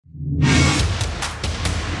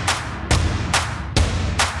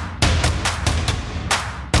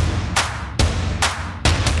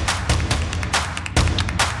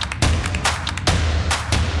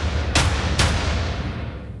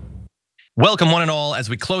Welcome, one and all, as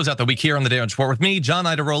we close out the week here on the Day on Sport with me, John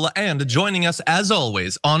Iadarola, and joining us, as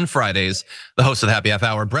always, on Fridays, the host of the Happy Half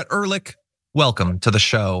Hour, Brett Ehrlich. Welcome to the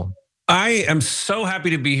show. I am so happy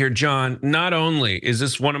to be here, John. Not only is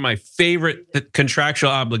this one of my favorite contractual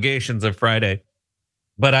obligations of Friday,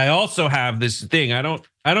 but I also have this thing. I don't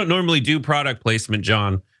normally do product placement,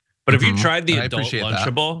 John, but have you tried the adult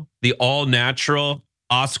Lunchable, the all natural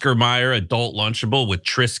Oscar Mayer adult Lunchable with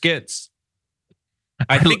Triscuits?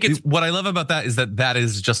 I think it's what I love about that is that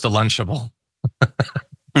is just a Lunchable.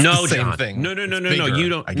 No, same John. thing. No. Bigger, You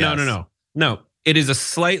don't. No. It is a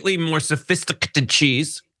slightly more sophisticated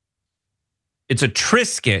cheese. It's a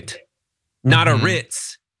Triscuit, not a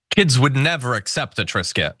Ritz. Kids would never accept a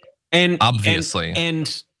Triscuit, and obviously.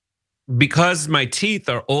 And because my teeth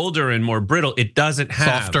are older and more brittle, it doesn't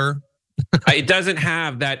have softer. It doesn't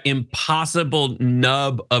have that impossible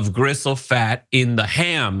nub of gristle fat in the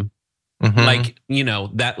ham. Like,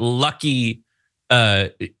 that lucky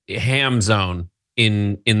ham zone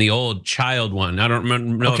in the old child one. I don't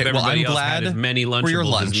know if everybody else had as many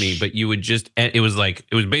Lunchables as me, but you would just, it was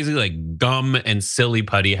basically like gum and silly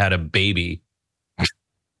putty had a baby.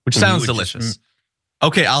 Which sounds delicious.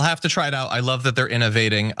 Okay, I'll have to try it out. I love that they're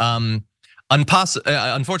innovating.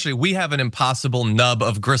 Unfortunately, we have an impossible nub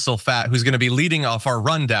of gristle fat who's going to be leading off our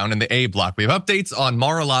rundown in the A block. We have updates on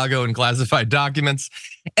Mar-a-Lago and classified documents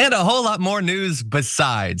and a whole lot more news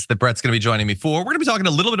besides that Brett's going to be joining me for. We're going to be talking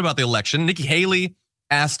a little bit about the election. Nikki Haley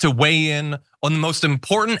asked to weigh in on the most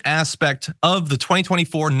important aspect of the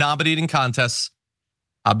 2024 nominating contests.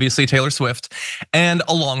 Obviously, Taylor Swift. And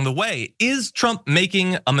along the way, is Trump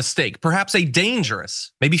making a mistake? Perhaps a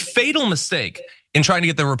dangerous, maybe fatal mistake in trying to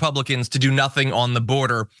get the Republicans to do nothing on the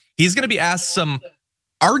border. He's going to be asked some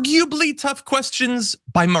arguably tough questions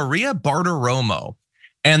by Maria Bartiromo.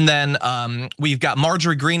 And then we've got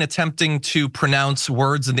Marjorie Greene attempting to pronounce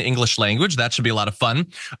words in the English language. That should be a lot of fun.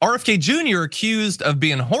 RFK Jr. accused of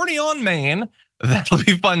being horny on Maine. That'll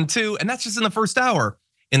be fun too. And that's just in the first hour.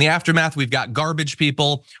 In the aftermath, we've got garbage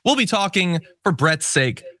people. We'll be talking, for Brett's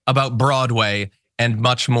sake, about Broadway and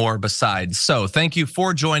much more besides. So thank you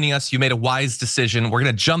for joining us. You made a wise decision. We're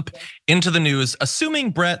gonna jump into the news,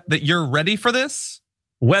 assuming, Brett, that you're ready for this.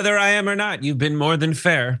 Whether I am or not, you've been more than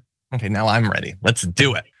fair. Okay, now I'm ready. Let's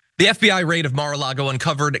do it. The FBI raid of Mar-a-Lago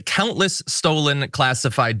uncovered countless stolen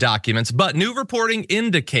classified documents, but new reporting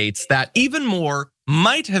indicates that even more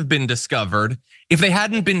might have been discovered if they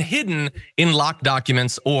hadn't been hidden in locked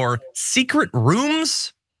documents or secret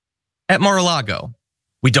rooms at Mar-a-Lago.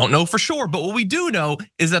 We don't know for sure, but what we do know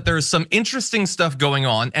is that there's some interesting stuff going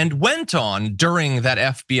on and went on during that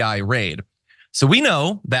FBI raid. So we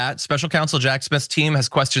know that Special Counsel Jack Smith's team has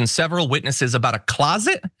questioned several witnesses about a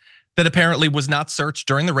closet that apparently was not searched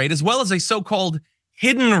during the raid, as well as a so-called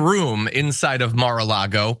hidden room inside of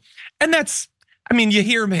Mar-a-Lago. And that's, you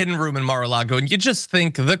hear hidden room in Mar-a-Lago and you just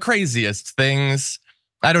think the craziest things.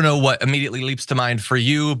 I don't know what immediately leaps to mind for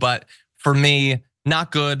you, but for me,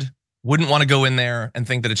 not good. Wouldn't want to go in there and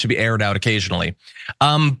think that it should be aired out occasionally.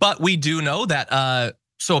 But we do know that,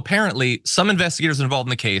 so apparently some investigators involved in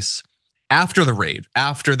the case after the raid,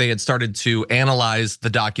 after they had started to analyze the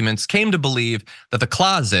documents, came to believe that the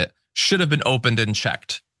closet should have been opened and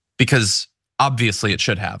checked because obviously it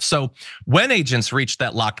should have. So when agents reached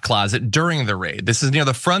that locked closet during the raid, this is near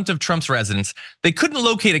the front of Trump's residence, they couldn't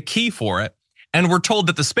locate a key for it. And we're told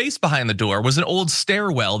that the space behind the door was an old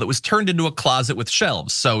stairwell that was turned into a closet with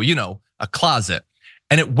shelves. So, a closet.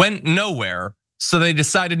 And it went nowhere, so they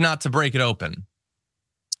decided not to break it open.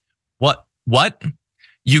 What?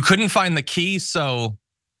 You couldn't find the key, so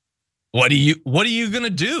what are you gonna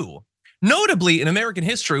do? Notably, in American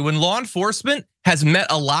history, when law enforcement has met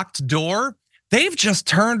a locked door, they've just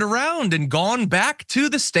turned around and gone back to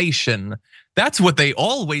the station. That's what they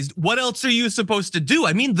always, what else are you supposed to do?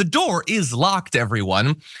 The door is locked,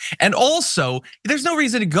 everyone. And also, there's no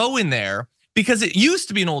reason to go in there because it used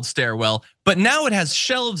to be an old stairwell, but now it has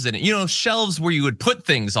shelves in it. Shelves where you would put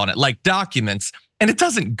things on it, like documents, and it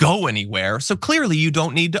doesn't go anywhere. So clearly you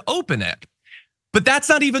don't need to open it. But that's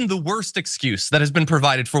not even the worst excuse that has been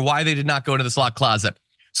provided for why they did not go into this locked closet.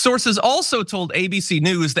 Sources also told ABC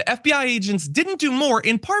News the FBI agents didn't do more,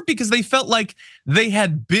 in part because they felt like they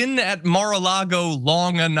had been at Mar-a-Lago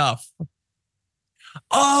long enough.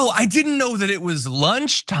 Oh, I didn't know that it was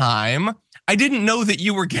lunchtime. I didn't know that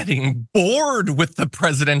you were getting bored with the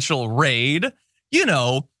presidential raid.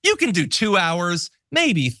 You can do 2 hours,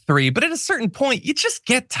 maybe 3, but at a certain point, you just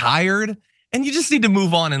get tired and you just need to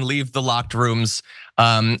move on and leave the locked rooms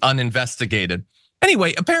uninvestigated.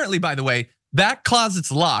 Anyway, apparently, by the way, that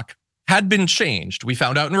closet's lock had been changed. We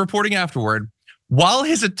found out in reporting afterward while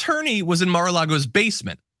his attorney was in Mar-a-Lago's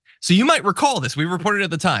basement. So you might recall this, we reported at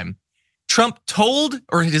the time. Trump told,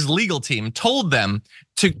 or his legal team told them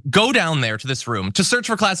to go down there to this room to search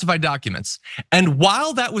for classified documents. And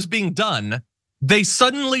while that was being done, they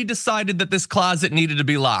suddenly decided that this closet needed to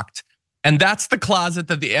be locked. And that's the closet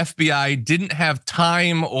that the FBI didn't have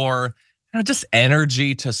time or just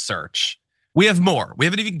energy to search. We have more. We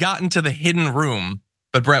haven't even gotten to the hidden room.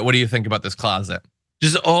 But Brett, what do you think about this closet?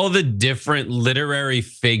 Just all the different literary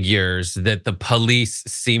figures that the police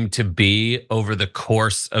seem to be over the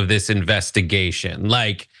course of this investigation.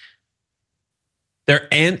 Like,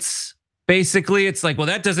 they're ants. Basically, it's like, well,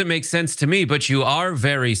 that doesn't make sense to me, but you are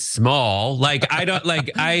very small. Like, I don't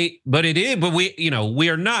but it is, but we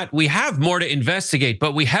are not, we have more to investigate,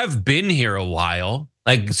 but we have been here a while.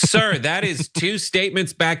 Like, sir, that is two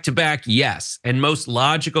statements back to back, yes. And most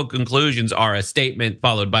logical conclusions are a statement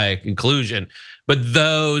followed by a conclusion, but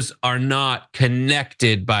those are not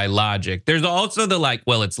connected by logic. There's also the like,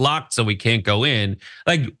 well, it's locked, so we can't go in.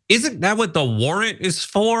 Like, isn't that what the warrant is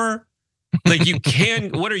for? Like, you can,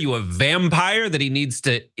 what are you, a vampire that he needs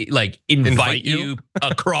to like invite you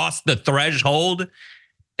across the threshold?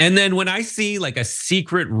 And then when I see like a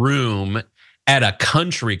secret room at a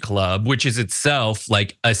country club, which is itself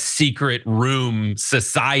like a secret room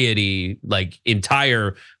society, like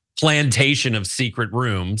entire plantation of secret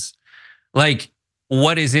rooms, like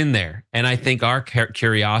what is in there? And I think our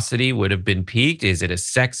curiosity would have been piqued. Is it a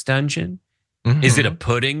sex dungeon? Is it a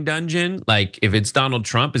pudding dungeon? Like, if it's Donald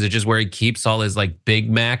Trump, is it just where he keeps all his like Big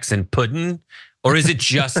Macs and pudding? Or is it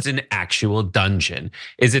just an actual dungeon?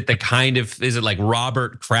 Is it is it like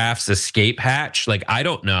Robert Kraft's escape hatch? Like, I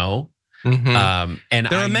don't know. And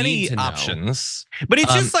there are many options, but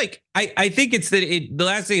it's just like, I think it's that the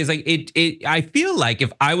last thing is like, I feel like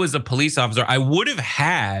if I was a police officer, I would have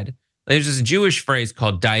had, there's this Jewish phrase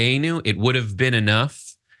called dayenu, it would have been enough.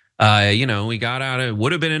 We got out, it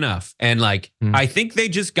would have been enough. And like, I think they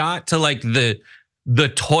just got to like the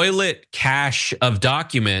toilet cache of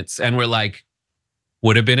documents and were like,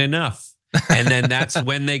 would have been enough. And then that's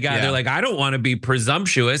when they got, they're like, I don't want to be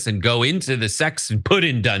presumptuous and go into the sex and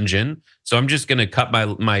pudding dungeon. So I'm just going to cut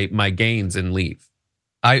my gains and leave.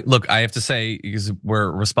 I have to say, because we're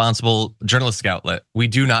a responsible journalistic outlet, we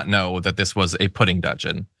do not know that this was a pudding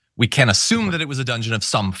dungeon. We can assume that it was a dungeon of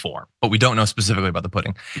some form, but we don't know specifically about the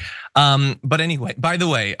pudding. But anyway, by the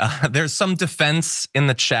way, there's some defense in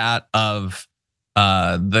the chat of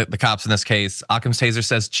the cops in this case. Occam's Taser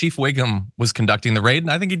says Chief Wiggum was conducting the raid,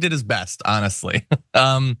 and I think he did his best, honestly.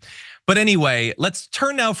 But anyway, let's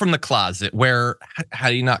turn now from the closet, where how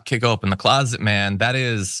do you not kick open the closet, man?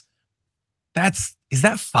 Is that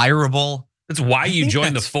fireable? That's why you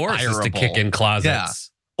join the force, is to kick in closets. Yeah.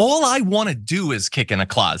 All I want to do is kick in a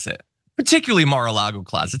closet, particularly Mar-a-Lago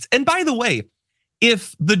closets. And by the way,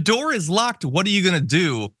 if the door is locked, what are you going to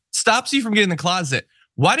do? Stops you from getting in the closet.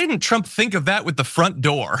 Why didn't Trump think of that with the front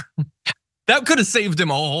door? That could have saved him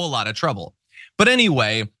a whole lot of trouble. But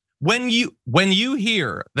anyway, when you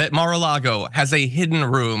hear that Mar-a-Lago has a hidden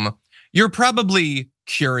room, you're probably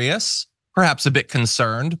curious, perhaps a bit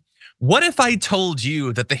concerned. What if I told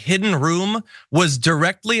you that the hidden room was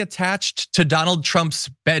directly attached to Donald Trump's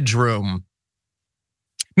bedroom?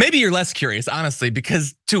 Maybe you're less curious, honestly,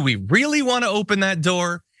 because do we really want to open that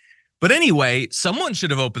door? But anyway, someone should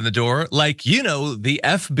have opened the door. Like, the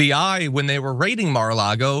FBI, when they were raiding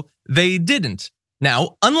Mar-a-Lago, they didn't.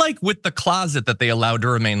 Now, unlike with the closet that they allowed to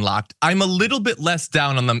remain locked, I'm a little bit less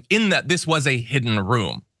down on them in that this was a hidden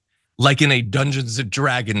room, like in a Dungeons and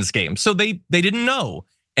Dragons game. So they didn't know.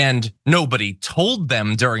 And nobody told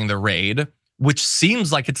them during the raid, which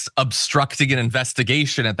seems like it's obstructing an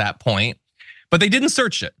investigation at that point. But they didn't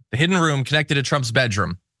search it. The hidden room connected to Trump's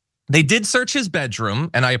bedroom. They did search his bedroom,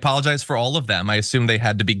 and I apologize for all of them. I assume they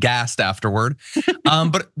had to be gassed afterward.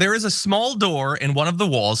 But there is a small door in one of the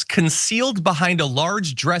walls concealed behind a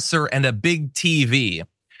large dresser and a big TV.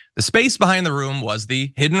 The space behind the room was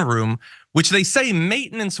the hidden room, which they say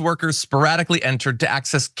maintenance workers sporadically entered to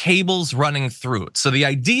access cables running through it. So the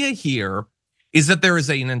idea here is that there is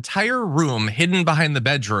an entire room hidden behind the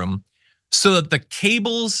bedroom so that the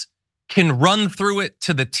cables can run through it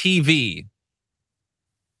to the TV.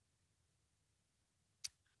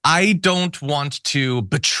 I don't want to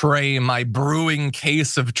betray my brewing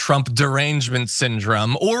case of Trump derangement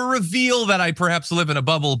syndrome or reveal that I perhaps live in a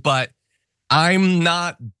bubble, but I'm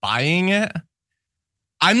not buying it.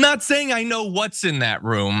 I'm not saying I know what's in that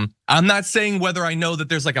room. I'm not saying whether I know that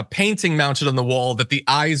there's like a painting mounted on the wall that the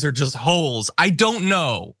eyes are just holes. I don't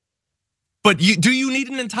know. But do you need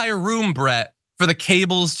an entire room, Brett, for the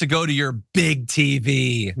cables to go to your big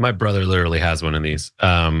TV? My brother literally has one of these.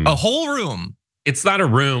 A whole room. It's not a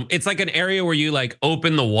room. It's like an area where you like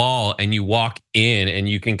open the wall and you walk in and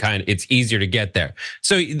you can it's easier to get there.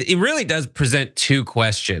 So it really does present two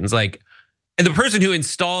questions. Like, and the person who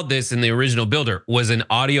installed this in the original builder was an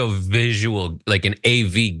audio visual, like an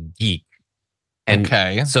AV geek. And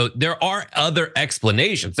okay. So there are other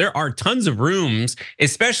explanations. There are tons of rooms,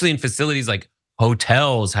 especially in facilities like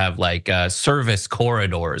hotels have like service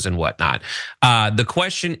corridors and whatnot. The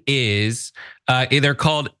question is, they're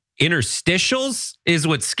called interstitials, is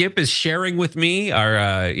what Skip is sharing with me. Or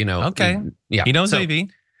okay, yeah, he knows AV.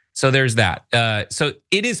 So there's that. So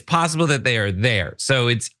it is possible that they are there.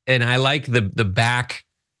 So and I like the back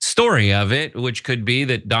story of it, which could be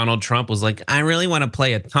that Donald Trump was like, I really want to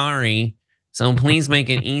play Atari, so please make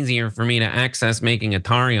it easier for me to access making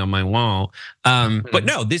Atari on my wall. But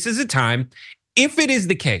no, this is a time. If it is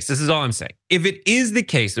the case, this is all I'm saying. If it is the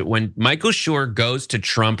case that when Michael Schur goes to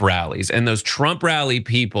Trump rallies and those Trump rally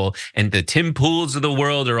people and the Tim Pools of the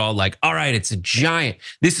world are all like, all right, it's a giant.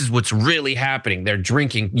 This is what's really happening. They're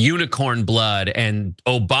drinking unicorn blood and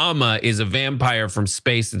Obama is a vampire from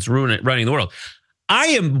space that's running the world. I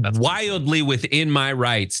am wildly within my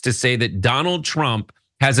rights to say that Donald Trump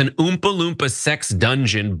has an Oompa Loompa sex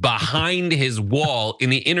dungeon behind his wall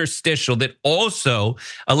in the interstitial that also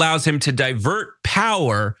allows him to divert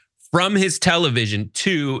power from his television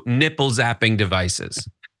to nipple zapping devices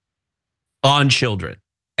on children.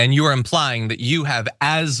 And you are implying that you have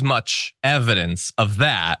as much evidence of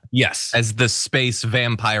that, yes, as the space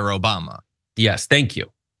vampire Obama. Yes, thank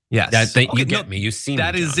you. Yes, you get me. You see me.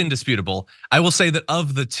 That is indisputable. I will say that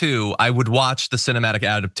of the two, I would watch the cinematic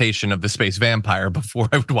adaptation of the space vampire before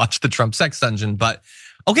I would watch the Trump sex dungeon. But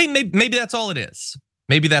okay, maybe that's all it is.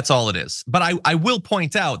 Maybe that's all it is. But I will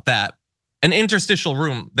point out that an interstitial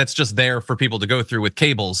room that's just there for people to go through with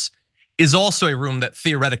cables is also a room that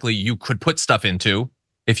theoretically you could put stuff into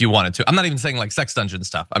if you wanted to. I'm not even saying like sex dungeon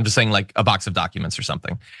stuff. I'm just saying like a box of documents or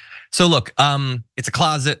something. So look, it's a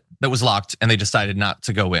closet that was locked and they decided not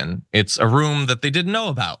to go in. It's a room that they didn't know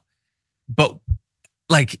about. But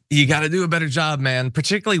like, you gotta do a better job, man.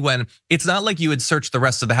 Particularly when it's not like you had searched the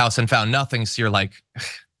rest of the house and found nothing. So you're like,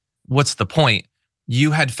 what's the point?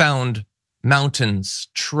 You had found mountains,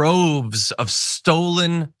 troves of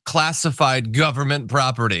stolen classified government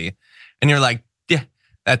property. And you're like, yeah,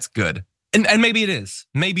 that's good. And maybe it is.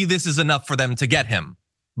 Maybe this is enough for them to get him.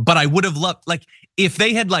 But I would have loved, like, if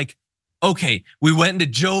they had like, okay, we went into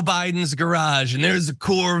Joe Biden's garage and there's a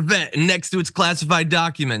Corvette and next to its classified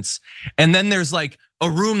documents. And then there's like a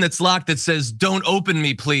room that's locked that says, don't open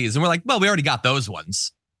me, please. And we're like, well, we already got those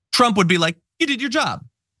ones. Trump would be like, you did your job.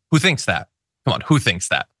 Who thinks that? Come on, who thinks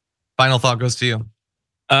that? Final thought goes to you.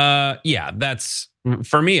 Yeah, that's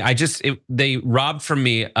for me. They robbed from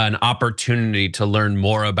me an opportunity to learn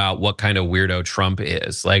more about what kind of weirdo Trump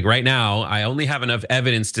is. Like right now, I only have enough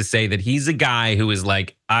evidence to say that he's a guy who is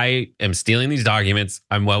like, I am stealing these documents.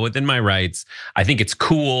 I'm well within my rights. I think it's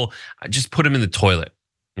cool. I just put him in the toilet.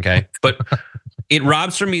 Okay, but it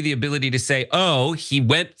robs from me the ability to say, oh, he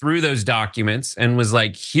went through those documents and was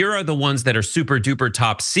like, here are the ones that are super duper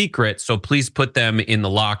top secret. So please put them in the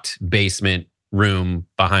locked basement room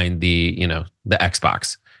behind the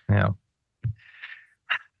Xbox. Yeah.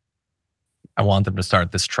 I want them to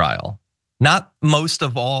start this trial. Not most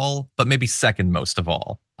of all, but maybe second most of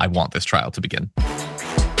all. I want this trial to begin.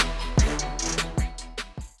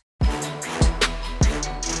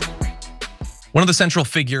 One of the central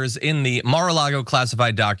figures in the Mar-a-Lago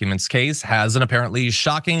classified documents case has an apparently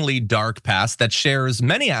shockingly dark past that shares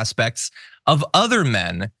many aspects of other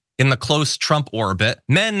men in the close Trump orbit,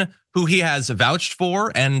 men who he has vouched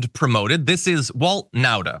for and promoted. This is Walt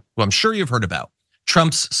Nauta, who I'm sure you've heard about.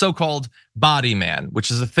 Trump's so-called body man, which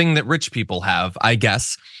is a thing that rich people have, I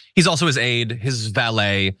guess. He's also his aide, his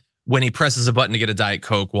valet. When he presses a button to get a Diet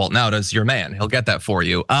Coke, Walt Nauta's your man. He'll get that for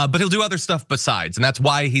you. But he'll do other stuff besides, and that's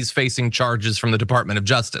why he's facing charges from the Department of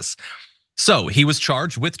Justice. So he was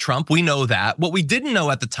charged with Trump, we know that. What we didn't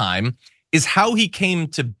know at the time is how he came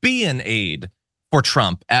to be an aide for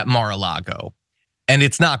Trump at Mar-a-Lago. And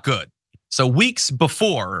it's not good. So weeks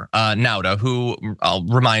before Nauta, who I'll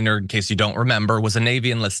remind her in case you don't remember, was a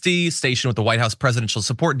Navy enlistee stationed with the White House Presidential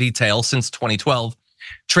Support Detail since 2012,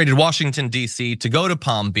 traded Washington, D.C. to go to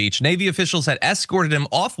Palm Beach. Navy officials had escorted him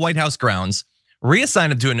off White House grounds,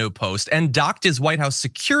 reassigned him to a new post, and docked his White House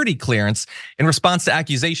security clearance in response to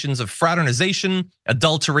accusations of fraternization,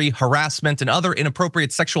 adultery, harassment, and other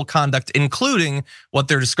inappropriate sexual conduct, including what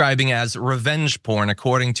they're describing as revenge porn,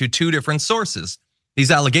 according to two different sources. These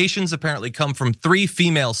allegations apparently come from 3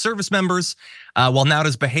 female service members. While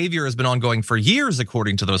Nauta's behavior has been ongoing for years,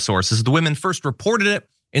 according to those sources, the women first reported it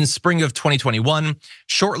in spring of 2021,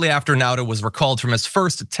 shortly after Nauta was recalled from his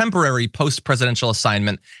first temporary post-presidential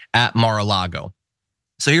assignment at Mar-a-Lago.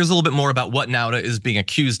 So here's a little bit more about what Nauta is being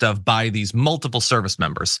accused of by these multiple service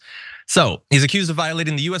members. So he's accused of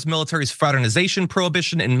violating the US military's fraternization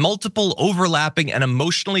prohibition in multiple overlapping and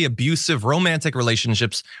emotionally abusive romantic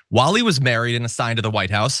relationships while he was married and assigned to the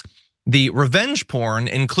White House. The revenge porn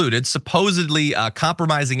included supposedly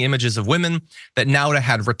compromising images of women that Nauta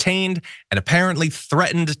had retained and apparently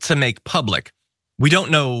threatened to make public. We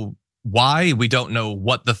don't know why, we don't know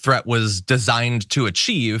what the threat was designed to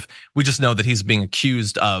achieve. We just know that he's being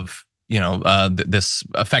accused of, this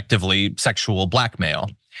effectively sexual blackmail.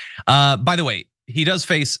 By the way, he does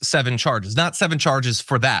face 7 charges, not 7 charges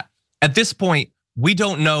for that. At this point, we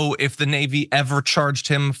don't know if the Navy ever charged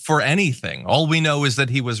him for anything. All we know is that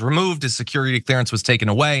he was removed, his security clearance was taken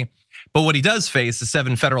away. But what he does face is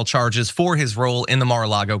 7 federal charges for his role in the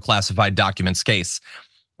Mar-a-Lago classified documents case.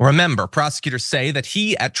 Remember, prosecutors say that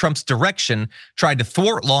he, at Trump's direction, tried to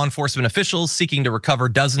thwart law enforcement officials seeking to recover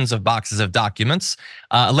dozens of boxes of documents,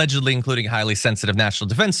 allegedly including highly sensitive national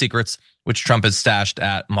defense secrets, which Trump has stashed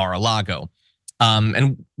at Mar-a-Lago.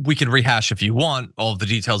 And we could rehash if you want all of the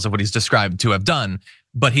details of what he's described to have done,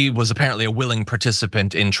 but he was apparently a willing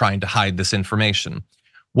participant in trying to hide this information.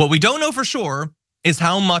 What we don't know for sure is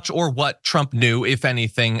how much or what Trump knew, if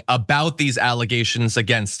anything, about these allegations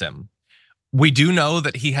against him. We do know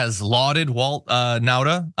that he has lauded Walt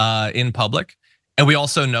Nauta in public. And we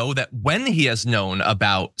also know that when he has known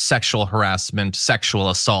about sexual harassment, sexual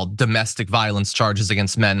assault, domestic violence charges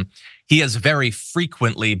against men, he has very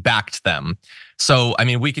frequently backed them. So, I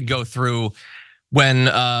mean, we could go through when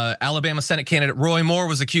Alabama Senate candidate Roy Moore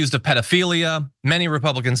was accused of pedophilia. Many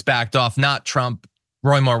Republicans backed off, not Trump.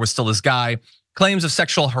 Roy Moore was still his guy. Claims of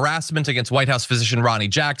sexual harassment against White House physician Ronnie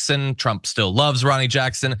Jackson. Trump still loves Ronnie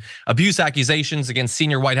Jackson. Abuse accusations against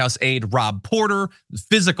senior White House aide Rob Porter.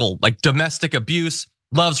 Physical, like domestic abuse.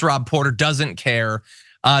 Loves Rob Porter, doesn't care.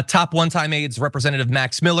 Top one-time aides Representative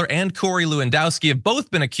Max Miller and Corey Lewandowski have both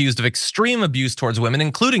been accused of extreme abuse towards women,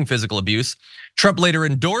 including physical abuse. Trump later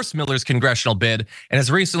endorsed Miller's congressional bid and has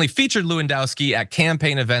recently featured Lewandowski at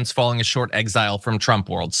campaign events following a short exile from Trump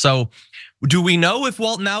world. So do we know if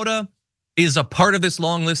Walt Nauta is a part of this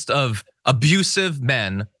long list of abusive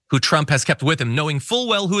men who Trump has kept with him, knowing full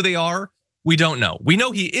well who they are? We don't know. We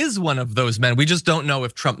know he is one of those men. We just don't know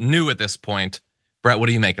if Trump knew at this point. Brett, what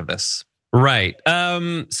do you make of this? Right.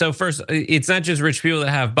 So first, it's not just rich people that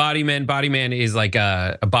have body men. Body man is like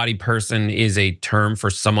a body person is a term for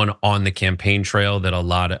someone on the campaign trail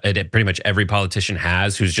that pretty much every politician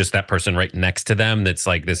has, who's just that person right next to them. That's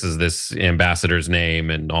like, this is this ambassador's name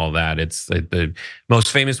and all that. It's the most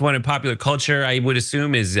famous one in popular culture, I would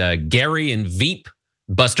assume, is Gary and Veep,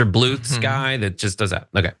 Buster Bluth's guy that just does that.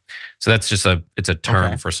 Okay. So that's just it's a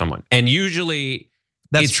term for someone. And usually,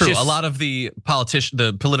 that's true. A lot of the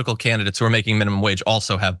political candidates who are making minimum wage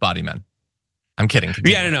also have body men. I'm kidding.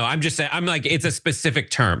 Yeah, no. I'm just saying. I'm like, it's a specific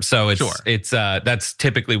term, so it's that's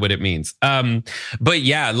typically what it means. But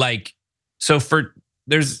yeah, like, so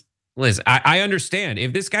Liz, I understand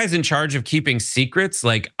if this guy's in charge of keeping secrets,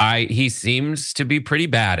 like he seems to be pretty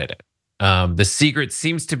bad at it. The secret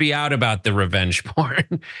seems to be out about the revenge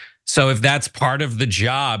porn. So if that's part of the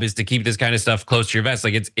job is to keep this kind of stuff close to your vest,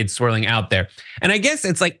 like it's swirling out there. And I guess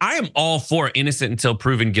it's like, I am all for innocent until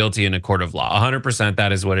proven guilty in a court of law. 100%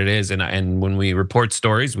 that is what it is. And when we report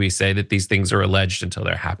stories, we say that these things are alleged until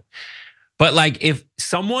they're happened. But like if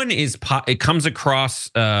someone it comes across,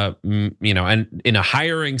 and in a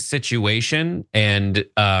hiring situation, and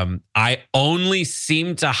I only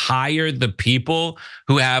seem to hire the people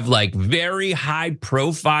who have like very high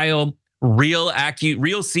profile,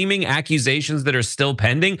 real seeming accusations that are still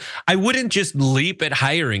pending, I wouldn't just leap at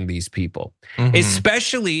hiring these people.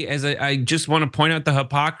 Especially as I just want to point out the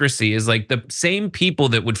hypocrisy is like the same people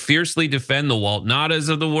that would fiercely defend the Walt Nautas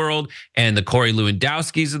of the world and the Corey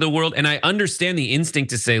Lewandowskis of the world. And I understand the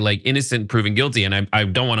instinct to say like innocent proven guilty, and I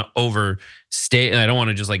don't want to overstate, and I don't want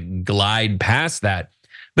to just like glide past that.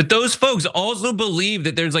 But those folks also believe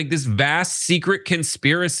that there's like this vast secret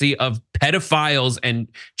conspiracy of pedophiles and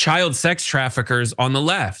child sex traffickers on the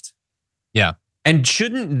left. Yeah. And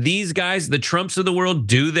shouldn't these guys, the Trumps of the world,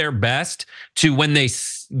 do their best to, when they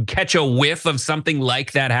catch a whiff of something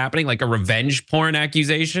like that happening, like a revenge porn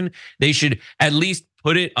accusation, they should at least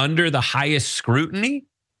put it under the highest scrutiny?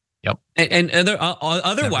 Yep. And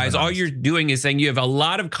otherwise, all you're doing is saying you have a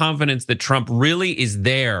lot of confidence that Trump really is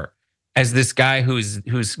there as this guy who's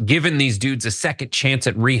given these dudes a second chance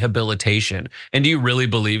at rehabilitation. And do you really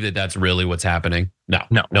believe that that's really what's happening? No,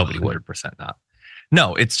 nobody would. 100% not.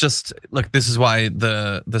 No, it's just, look, this is why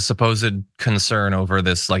the supposed concern over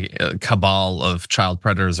this like cabal of child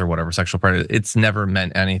predators or whatever, sexual predators, it's never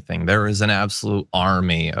meant anything. There is an absolute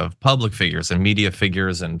army of public figures and media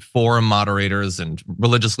figures and forum moderators and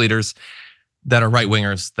religious leaders that are right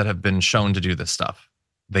wingers that have been shown to do this stuff.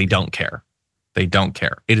 They don't care. They don't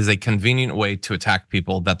care. It is a convenient way to attack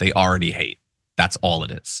people that they already hate. That's all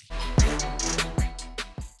it is.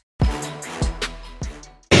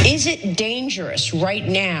 Is it dangerous right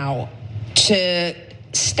now to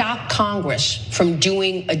stop Congress from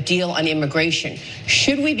doing a deal on immigration?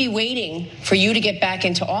 Should we be waiting for you to get back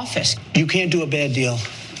into office? You can't do a bad deal.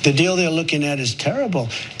 The deal they're looking at is terrible.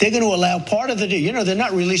 They're going to allow part of the deal. You know, they're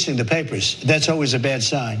not releasing the papers. That's always a bad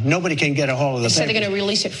sign. Nobody can get a hold of the papers. They said they're going to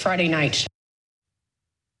release it Friday night.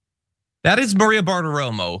 That is Maria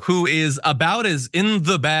Bartiromo, who is about as in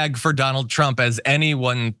the bag for Donald Trump as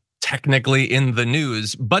anyone technically in the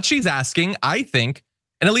news, but she's asking, I think,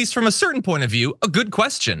 and at least from a certain point of view, a good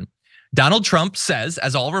question. Donald Trump says,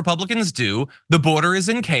 as all Republicans do, the border is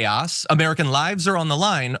in chaos, American lives are on the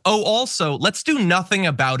line. Oh, also, let's do nothing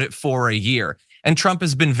about it for a year. And Trump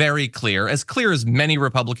has been very clear as many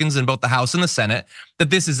Republicans in both the House and the Senate,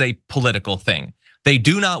 that this is a political thing. They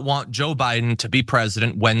do not want Joe Biden to be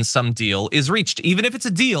president when some deal is reached, even if it's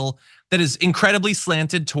a deal that is incredibly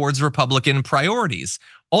slanted towards Republican priorities.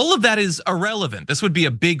 All of that is irrelevant. This would be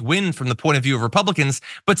a big win from the point of view of Republicans,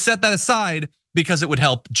 but set that aside because it would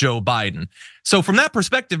help Joe Biden. So from that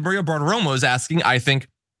perspective, Maria Bartiromo is asking, I think,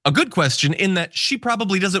 a good question in that she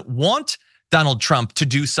probably doesn't want Donald Trump to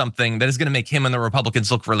do something that is going to make him and the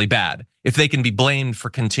Republicans look really bad if they can be blamed for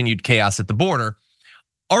continued chaos at the border.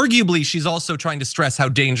 Arguably, she's also trying to stress how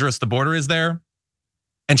dangerous the border is there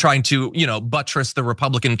and trying to, buttress the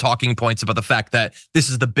Republican talking points about the fact that this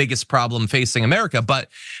is the biggest problem facing America. But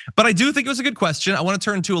I do think it was a good question. I want to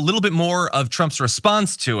turn to a little bit more of Trump's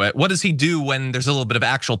response to it. What does he do when there's a little bit of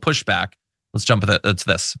actual pushback? Let's jump to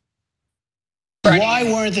this. Why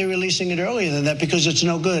weren't they releasing it earlier than that? Because it's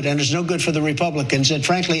no good, and it's no good for the Republicans. And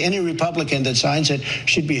frankly, any Republican that signs it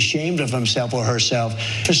should be ashamed of himself or herself.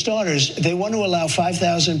 For starters, they want to allow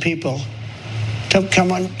 5,000 people to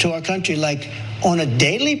come on to our country, like on a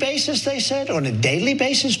daily basis, they said. On a daily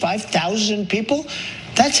basis, 5,000 people?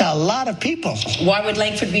 That's a lot of people. Why would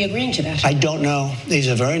Langford be agreeing to that? I don't know. He's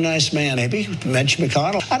a very nice man, maybe. Mitch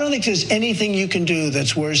McConnell. I don't think there's anything you can do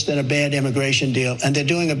that's worse than a bad immigration deal. And they're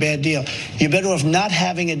doing a bad deal. You're better off not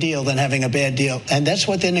having a deal than having a bad deal. And that's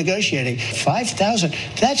what they're negotiating. 5,000.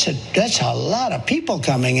 That's a lot of people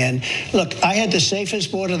coming in. Look, I had the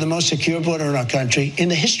safest border, the most secure border in our country, in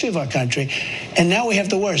the history of our country. And now we have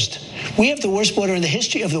the worst. We have the worst border in the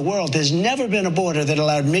history of the world. There's never been a border that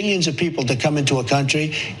allowed millions of people to come into a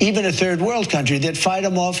country, even a third world country. They'd fight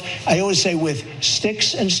them off, I always say, with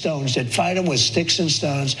sticks and stones. They'd fight them with sticks and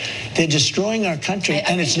stones. They're destroying our country,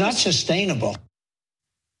 and it's not sustainable.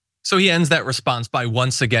 So he ends that response by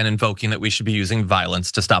once again invoking that we should be using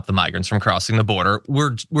violence to stop the migrants from crossing the border.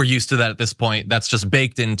 We're used to that at this point. That's just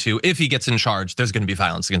baked into, if he gets in charge, there's going to be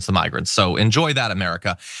violence against the migrants. So enjoy that,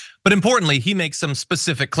 America. But importantly, he makes some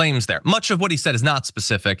specific claims there. Much of what he said is not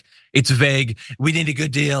specific. It's vague. We need a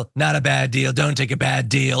good deal, not a bad deal. Don't take a bad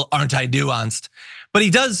deal. Aren't I nuanced? But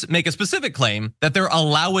he does make a specific claim that they're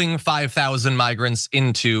allowing 5,000 migrants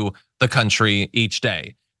into the country each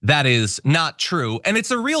day. That is not true. And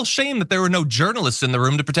it's a real shame that there were no journalists in the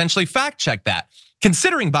room to potentially fact check that.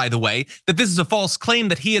 Considering, by the way, that this is a false claim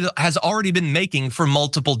that he has already been making for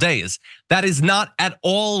multiple days. That is not at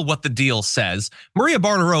all what the deal says. Maria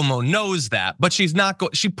Bartiromo knows that, but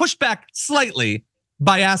she pushed back slightly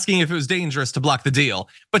by asking if it was dangerous to block the deal,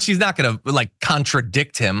 but she's not gonna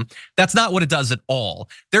contradict him. That's not what it does at all.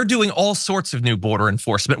 They're doing all sorts of new border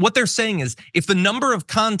enforcement. What they're saying is if the number of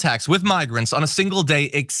contacts with migrants on a single day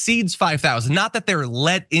exceeds 5,000, not that they're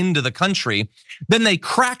let into the country, then they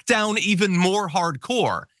crack down even more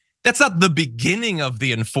hardcore. That's not the beginning of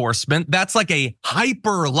the enforcement. That's like a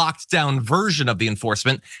hyper locked down version of the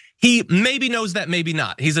enforcement. He maybe knows that, maybe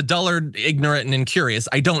not. He's a dullard, ignorant, and incurious.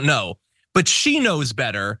 I don't know. But she knows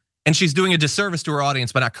better, and she's doing a disservice to her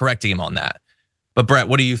audience by not correcting him on that. But Brett,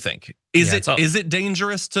 what do you think? Is it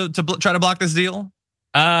dangerous to try to block this deal?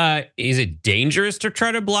 Is it dangerous to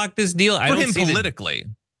try to block this deal? For him politically,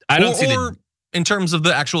 or in terms of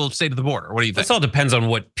the actual state of the border. What do you think? This all depends on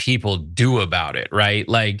what people do about it, right?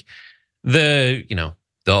 Like the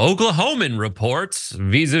Oklahoman reports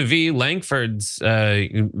vis-a-vis Langford's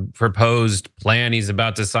proposed plan he's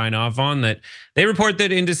about to sign off on, that they report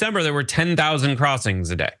that in December there were 10,000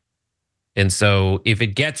 crossings a day. And so if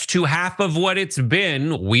it gets to half of what it's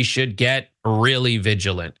been, we should get really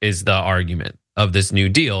vigilant, is the argument of this new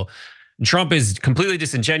deal. Trump is completely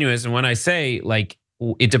disingenuous. And when I say like,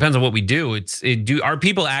 it depends on what we do. Are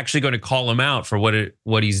people actually going to call him out for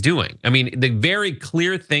what he's doing? I mean, the very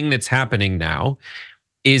clear thing that's happening now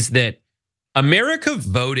is that America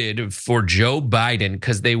voted for Joe Biden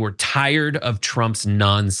because they were tired of Trump's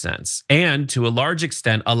nonsense. And to a large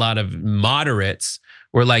extent, a lot of moderates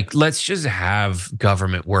were like, let's just have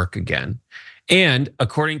government work again. And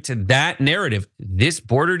according to that narrative, this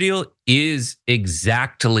border deal is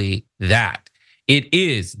exactly that. It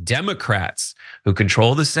is Democrats who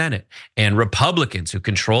control the Senate and Republicans who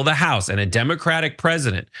control the House and a Democratic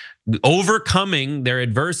president overcoming their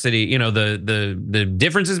adversity, the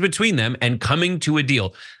differences between them and coming to a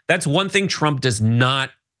deal. That's one thing Trump does not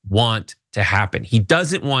want to happen. He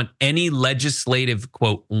doesn't want any legislative,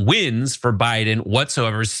 quote, wins for Biden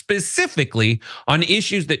whatsoever, specifically on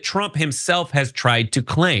issues that Trump himself has tried to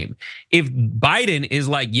claim. If Biden is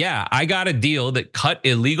like, yeah, I got a deal that cut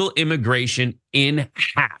illegal immigration in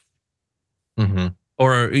half,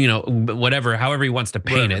 or whatever, however he wants to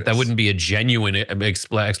paint it, that wouldn't be a genuine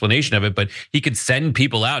explanation of it, but he could send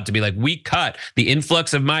people out to be like, we cut the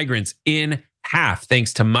influx of migrants in half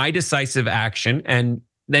thanks to my decisive action. And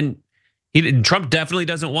then Trump definitely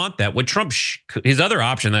doesn't want that. What Trump, his other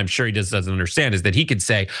option that I'm sure he just doesn't understand is that he could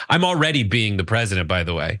say, I'm already being the president, by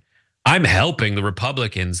the way. I'm helping the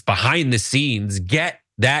Republicans behind the scenes get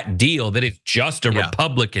that deal, that it's just a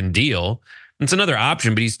Republican deal. It's another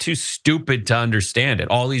option, but he's too stupid to understand it.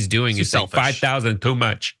 All he's doing is saying 5,000 too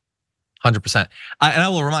much. 100%. And I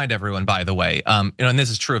will remind everyone, by the way, and this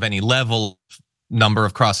is true of any level, number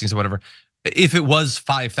of crossings or whatever. If it was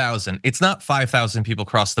 5,000, it's not 5,000 people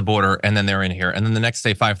cross the border and then they're in here. And then the next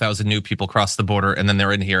day, 5,000 new people cross the border and then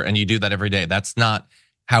they're in here. And you do that every day. That's not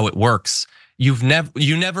how it works. You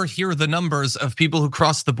never hear the numbers of people who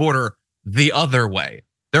cross the border the other way.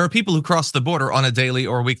 There are people who cross the border on a daily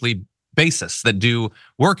or weekly basis that do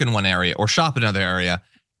work in one area or shop in another area.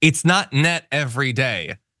 It's not net every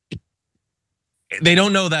day. They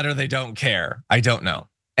don't know that or they don't care. I don't know.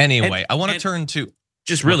 Anyway, I want to turn to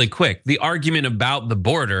just really quick. The argument about the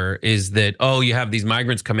border is that, oh, you have these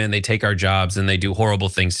migrants come in, they take our jobs and they do horrible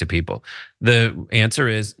things to people. The answer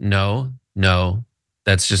is no,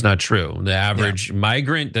 that's just not true. The average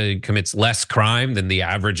migrant commits less crime than the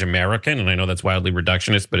average American. And I know that's wildly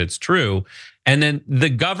reductionist, but it's true. And then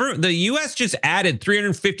the US just added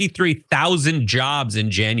 353,000 jobs in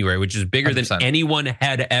January, which is bigger 100%. Than anyone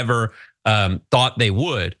had ever thought they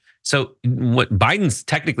would. So what Biden's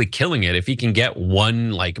technically killing it. If he can get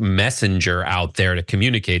one like messenger out there to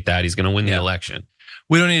communicate that, he's going to win the election.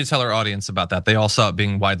 We don't need to tell our audience about that. They all saw it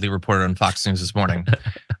being widely reported on Fox News this morning.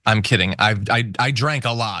 I'm kidding. I drank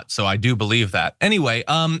a lot, so I do believe that. Anyway,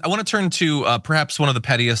 I want to turn to perhaps one of the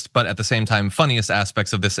pettiest, but at the same time funniest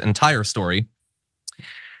aspects of this entire story.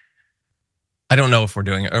 I don't know if we're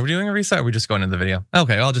doing it. Are we doing a reset? Or are we just going into the video?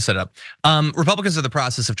 Okay, I'll just set it up. Republicans are in the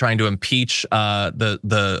process of trying to impeach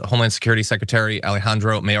the Homeland Security Secretary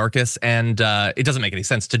Alejandro Mayorkas, and it doesn't make any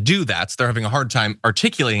sense to do that. So they're having a hard time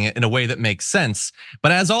articulating it in a way that makes sense.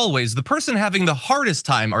 But as always, the person having the hardest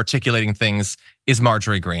time articulating things is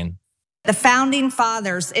Marjorie Greene. The founding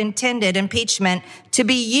fathers intended impeachment to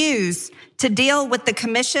be used to deal with the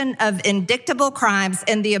commission of indictable crimes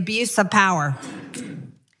and the abuse of power,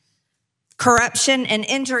 corruption, and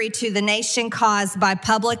injury to the nation caused by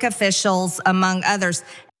public officials, among others.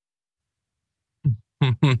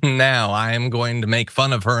 Now, I am going to make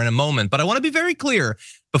fun of her in a moment, but I want to be very clear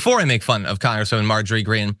before I make fun of Congresswoman Marjorie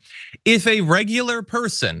Greene. If a regular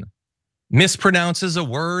person mispronounces a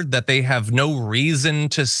word that they have no reason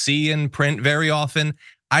to see in print very often,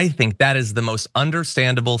 I think that is the most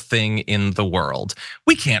understandable thing in the world.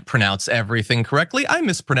 We can't pronounce everything correctly. I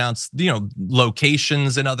mispronounce,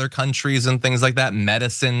 locations in other countries and things like that,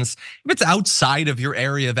 medicines. If it's outside of your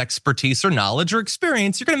area of expertise or knowledge or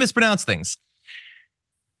experience, you're gonna mispronounce things.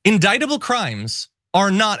 Indictable crimes are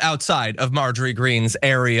not outside of Marjorie Greene's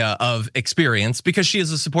area of experience because she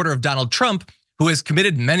is a supporter of Donald Trump, who has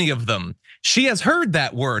committed many of them. She has heard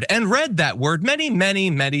that word and read that word many, many,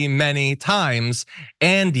 many, many times,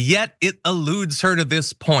 and yet it eludes her to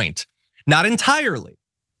this point. Not entirely.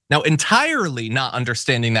 Now, entirely not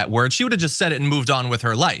understanding that word, she would have just said it and moved on with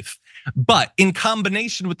her life. But in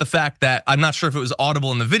combination with the fact that, I'm not sure if it was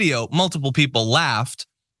audible in the video, multiple people laughed,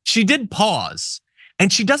 she did pause.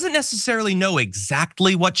 And she doesn't necessarily know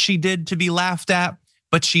exactly what she did to be laughed at,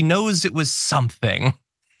 but she knows it was something.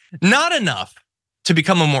 Not enough to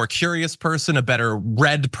become a more curious person, a better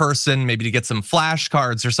read person, maybe to get some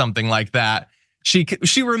flashcards or something like that.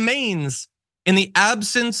 She remains in the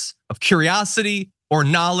absence of curiosity or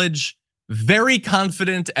knowledge, very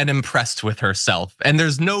confident and impressed with herself, and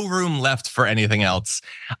there's no room left for anything else.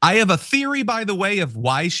 I have a theory, by the way, of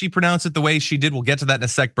why she pronounced it the way she did. We'll get to that in a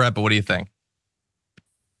sec, Brett, but what do you think?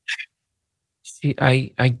 See,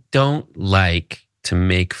 I don't like to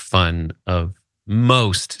make fun of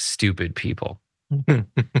most stupid people.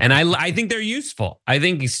 And I think they're useful. I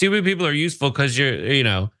think stupid people are useful because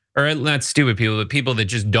or not stupid people, but people that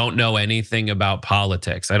just don't know anything about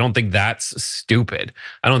politics. I don't think that's stupid.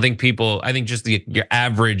 I think just your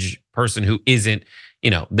average person who isn't,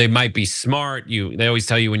 they might be smart. They always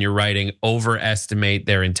tell you when you're writing, overestimate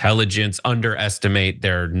their intelligence, underestimate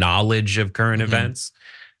their knowledge of current events.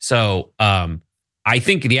 So I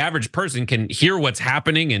think the average person can hear what's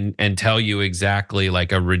happening and tell you exactly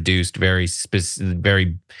like a reduced, very specific,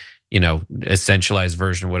 very essentialized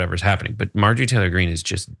version of whatever's happening. But Marjorie Taylor Greene is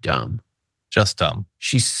just dumb. Just dumb.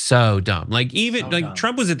 She's so dumb. Like dumb.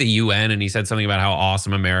 Trump was at the UN and he said something about how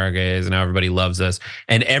awesome America is and how everybody loves us.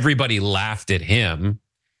 And everybody laughed at him.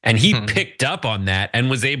 And he picked up on that and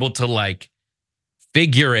was able to like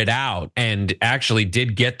figure it out and actually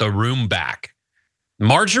did get the room back.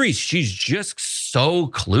 Marjorie, she's just so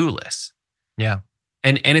clueless. Yeah.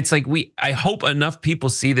 And it's like I hope enough people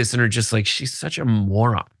see this and are just like, she's such a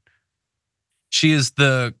moron. She is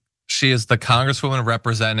the congresswoman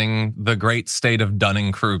representing the great state of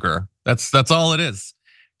Dunning-Kruger. That's all it is.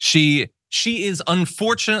 She is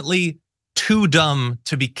unfortunately too dumb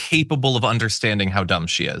to be capable of understanding how dumb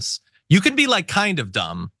she is. You can be like kind of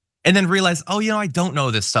dumb and then realize, oh, I don't know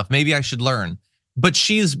this stuff. Maybe I should learn. But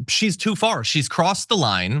she's too far. She's crossed the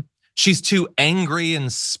line. She's too angry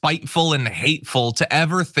and spiteful and hateful to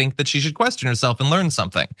ever think that she should question herself and learn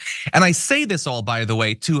something. And I say this all, by the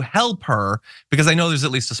way, to help her because I know there's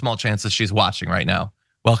at least a small chance that she's watching right now.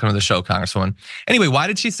 Welcome to the show, Congresswoman. Anyway, why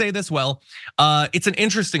did she say this? Well, it's an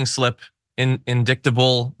interesting slip,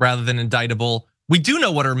 indictable rather than indictable. We do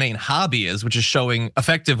know what her main hobby is, which is showing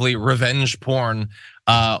effectively revenge porn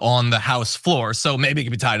on the House floor. So maybe it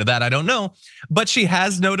could be tied to that, I don't know. But she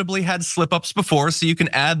has notably had slip-ups before, so you can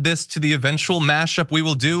add this to the eventual mashup we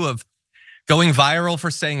will do of going viral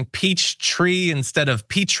for saying peach tree instead of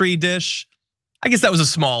petri dish. I guess that was a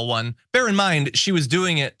small one. Bear in mind, she was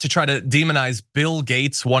doing it to try to demonize Bill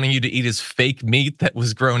Gates wanting you to eat his fake meat that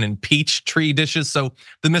was grown in peach tree dishes. So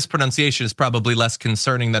the mispronunciation is probably less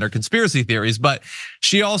concerning than her conspiracy theories. But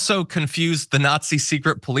she also confused the Nazi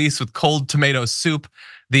secret police with cold tomato soup.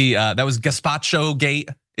 That was Gazpacho Gate,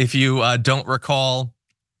 if you don't recall.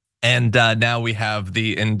 And now we have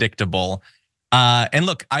the indictable. And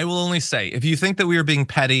look, I will only say, if you think that we are being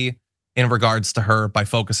petty in regards to her by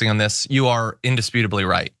focusing on this, you are indisputably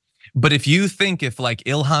right. But if you think if like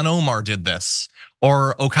Ilhan Omar did this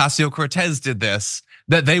or Ocasio-Cortez did this,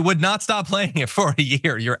 that they would not stop playing it for a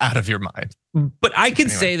year, you're out of your mind. But I can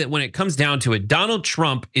say that when it comes down to it, Donald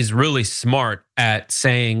Trump is really smart at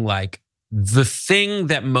saying like the thing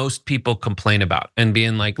that most people complain about and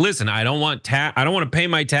being like, listen, I don't want to pay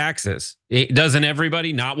my taxes. Doesn't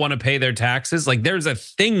everybody not want to pay their taxes? Like there's a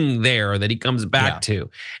thing there that he comes back to,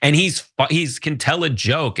 and he's can tell a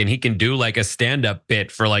joke and he can do like a stand-up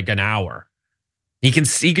bit for like an hour. He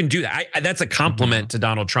can do that. That's a compliment to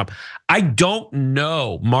Donald Trump. I don't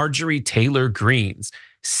know Marjorie Taylor Greene's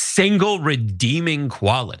single redeeming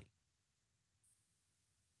quality.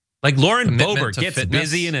 Like Lauren Boebert gets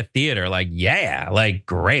busy in a theater, like, yeah, like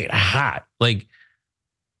great, hot. Like,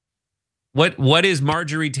 what is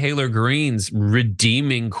Marjorie Taylor Greene's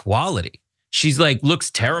redeeming quality? She's like,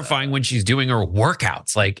 looks terrifying when she's doing her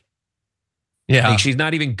workouts. Like, like she's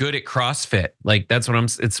not even good at CrossFit. Like, that's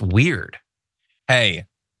what it's weird. Hey,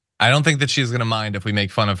 I don't think that she's gonna mind if we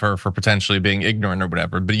make fun of her for potentially being ignorant or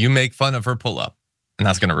whatever, but you make fun of her pull-up, and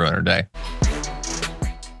that's gonna ruin her day.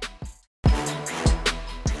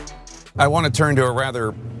 I want to turn to a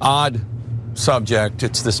rather odd subject.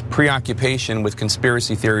 It's this preoccupation with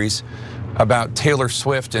conspiracy theories about Taylor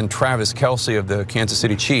Swift and Travis Kelce of the Kansas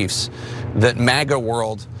City Chiefs that MAGA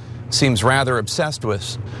world seems rather obsessed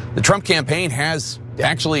with. The Trump campaign has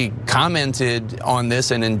actually commented on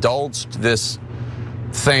this and indulged this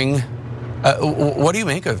thing. What do you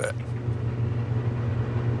make of it?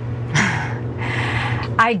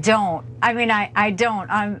 I don't. I mean, I don't.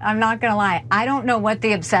 I'm not going to lie. I don't know what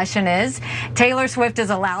the obsession is. Taylor Swift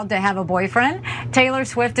is allowed to have a boyfriend. Taylor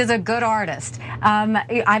Swift is a good artist.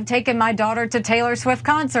 I've taken my daughter to Taylor Swift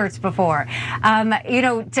concerts before.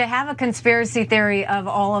 To have a conspiracy theory of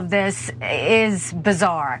all of this is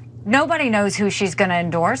bizarre. Nobody knows who she's going to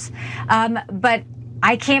endorse. But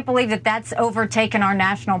I can't believe that that's overtaken our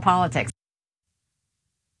national politics.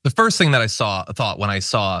 The first thing that I thought when I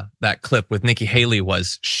saw that clip with Nikki Haley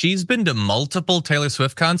was she's been to multiple Taylor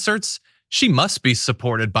Swift concerts. she must be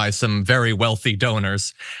supported by some very wealthy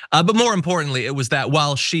donors. But more importantly, it was that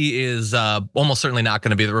while she is almost certainly not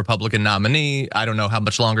going to be the Republican nominee, I don't know how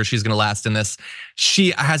much longer she's going to last in this,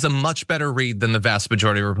 she has a much better read than the vast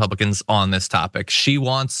majority of Republicans on this topic. She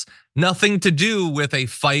wants nothing to do with a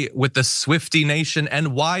fight with the Swiftie Nation,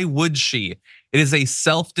 and why would she? It is a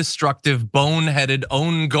self-destructive, boneheaded,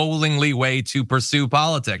 own-goalingly way to pursue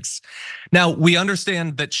politics. Now, we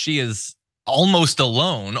understand that she is almost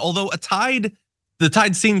alone, although the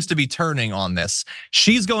tide seems to be turning on this.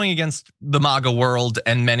 She's going against the MAGA world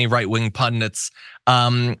and many right-wing pundits.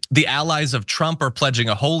 The allies of Trump are pledging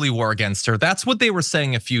a holy war against her. That's what they were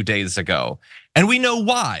saying a few days ago. And we know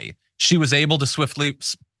why. She was able to swiftly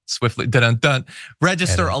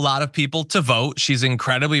register a lot of people to vote. She's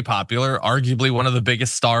incredibly popular, arguably one of the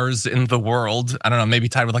biggest stars in the world. I don't know, maybe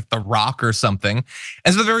tied with like The Rock or something.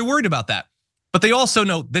 And so they're very worried about that. But they also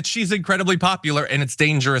know that she's incredibly popular and it's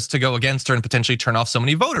dangerous to go against her and potentially turn off so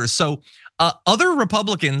many voters. So other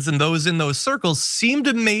Republicans and those in those circles seem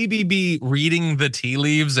to maybe be reading the tea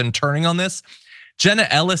leaves and turning on this. Jenna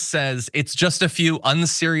Ellis says it's just a few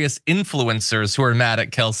unserious influencers who are mad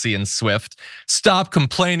at Kelsey and Swift. Stop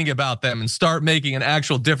complaining about them and start making an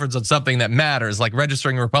actual difference on something that matters, like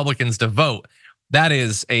registering Republicans to vote. That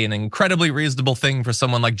is an incredibly reasonable thing for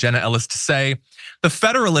someone like Jenna Ellis to say. The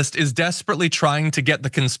Federalist is desperately trying to get the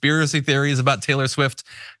conspiracy theories about Taylor Swift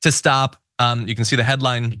to stop. You can see the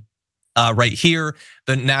headline right here,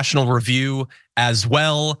 the National Review as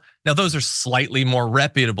well. Now, those are slightly more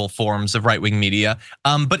reputable forms of right-wing media,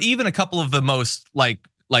 but even a couple of the most like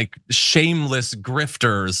shameless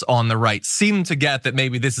grifters on the right seem to get that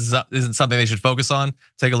maybe this isn't something they should focus on.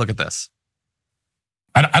 Take a look at this.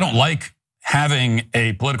 I don't like having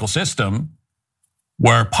a political system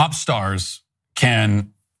where pop stars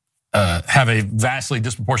can have a vastly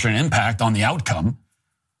disproportionate impact on the outcome.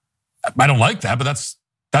 I don't like that, but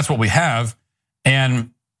that's what we have.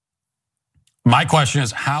 And my question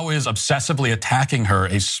is, how is obsessively attacking her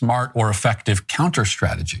a smart or effective counter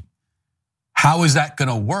strategy? How is that going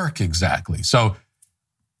to work exactly? So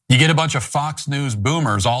you get a bunch of Fox News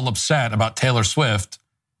boomers all upset about Taylor Swift,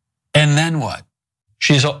 and then what?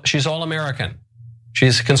 She's all American.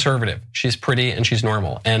 She's conservative. She's pretty and she's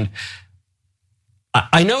normal. And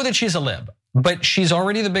I know that she's a lib, but she's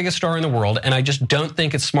already the biggest star in the world. And I just don't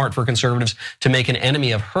think it's smart for conservatives to make an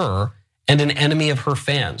enemy of her and an enemy of her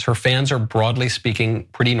fans. Her fans are, broadly speaking,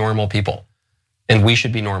 pretty normal people. And we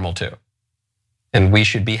should be normal too. And we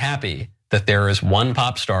should be happy that there is one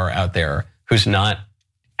pop star out there who's not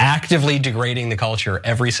actively degrading the culture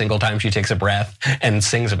every single time she takes a breath and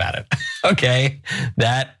sings about it. Okay,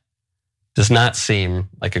 that does not seem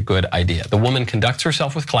like a good idea. The woman conducts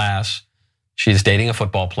herself with class. She's dating a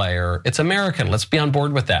football player. It's American. Let's be on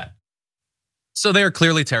board with that. So they're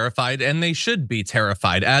clearly terrified, and they should be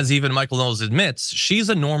terrified. As even Michael Knowles admits, she's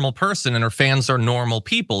a normal person and her fans are normal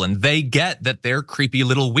people, and they get that they're creepy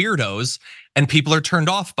little weirdos, and people are turned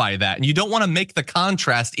off by that. And you don't want to make the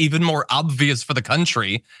contrast even more obvious for the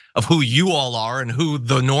country of who you all are and who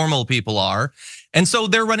the normal people are. And so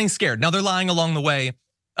they're running scared. Now they're lying along the way.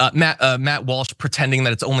 Matt Walsh pretending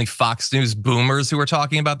that it's only Fox News boomers who are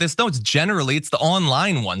talking about this. No, it's the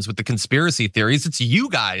online ones with the conspiracy theories. It's you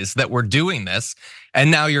guys that were doing this, and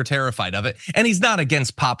now you're terrified of it. And he's not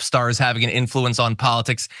against pop stars having an influence on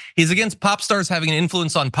politics. He's against pop stars having an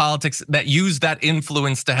influence on politics that use that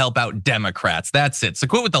influence to help out Democrats. That's it. So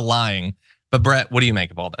quit with the lying. But Brett, what do you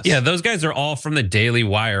make of all this? Yeah, those guys are all from the Daily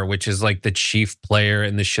Wire, which is like the chief player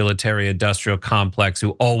in the Shillitary industrial complex who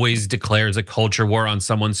always declares a culture war on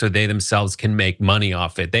someone so they themselves can make money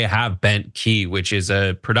off it. They have Bent Key, which is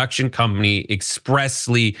a production company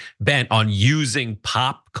expressly bent on using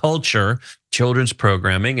pop culture, children's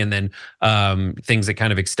programming, and then things that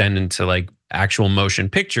kind of extend into like actual motion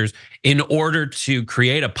pictures in order to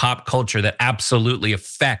create a pop culture that absolutely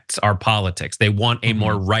affects our politics. They want a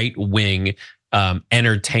more right-wing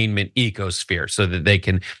entertainment ecosphere so that they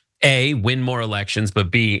can A, win more elections,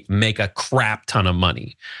 but B, make a crap ton of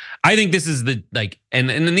money. I think this is the and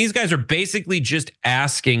then these guys are basically just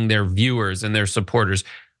asking their viewers and their supporters,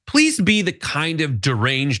 please be the kind of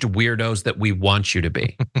deranged weirdos that we want you to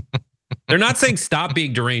be. They're not saying stop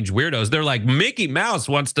being deranged weirdos. They're like, Mickey Mouse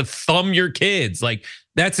wants to thumb your kids. Like,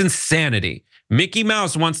 that's insanity. Mickey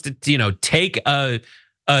Mouse wants to, take a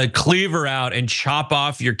cleaver out and chop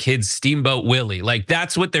off your kid's Steamboat Willie. Like,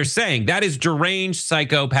 that's what they're saying. That is deranged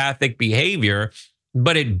psychopathic behavior,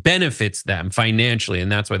 but it benefits them financially,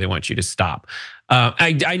 and that's why they want you to stop.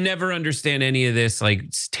 I never understand any of this, like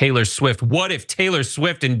Taylor Swift. What if Taylor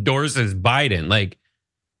Swift endorses Biden? Like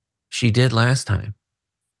she did last time.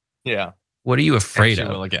 Yeah. What are you afraid of?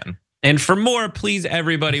 Will again. And for more, please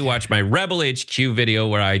everybody watch my Rebel HQ video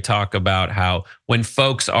where I talk about how when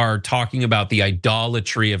folks are talking about the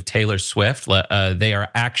idolatry of Taylor Swift, they are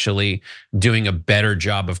actually doing a better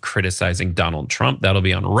job of criticizing Donald Trump. That'll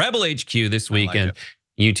be on Rebel HQ this weekend,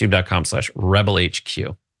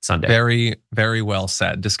 youtube.com/RebelHQ Sunday. Very, very well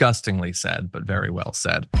said. Disgustingly said, but very well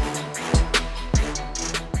said.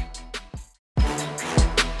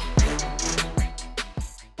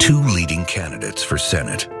 Two leading candidates for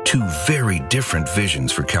Senate, two very different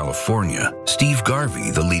visions for California. Steve Garvey,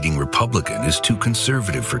 the leading Republican, is too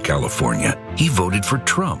conservative for California. He voted for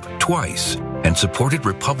Trump twice and supported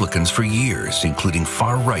Republicans for years, including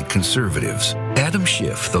far-right conservatives. Adam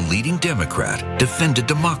Schiff, the leading Democrat, defended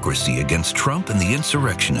democracy against Trump and the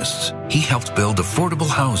insurrectionists. He helped build affordable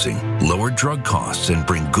housing, lower drug costs, and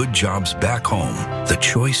bring good jobs back home. The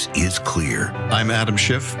choice is clear. I'm Adam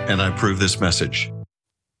Schiff, and I approve this message.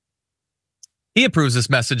 He approves this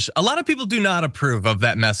message. A lot of people do not approve of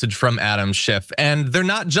that message from Adam Schiff, and they're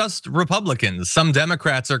not just Republicans. Some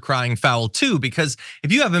Democrats are crying foul too, because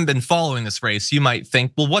if you haven't been following this race, you might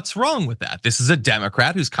think, well, what's wrong with that? This is a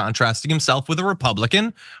Democrat who's contrasting himself with a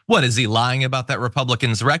Republican. What, is he lying about that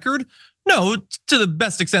Republican's record? No, to the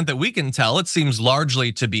best extent that we can tell, it seems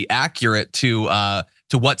largely to be accurate to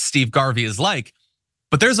what Steve Garvey is like.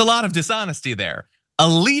 But there's a lot of dishonesty there. A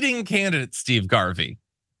leading candidate, Steve Garvey.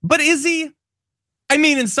 But is he? I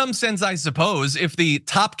mean, in some sense, I suppose, if the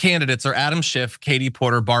top candidates are Adam Schiff, Katie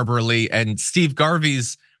Porter, Barbara Lee, and Steve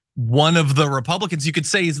Garvey's one of the Republicans, you could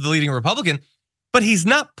say he's the leading Republican, but he's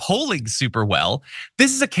not polling super well.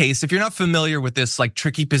 This is a case, if you're not familiar with this like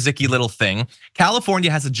tricky pizzicky little thing, California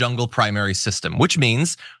has a jungle primary system, which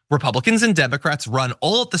means Republicans and Democrats run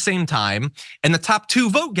all at the same time, and the top two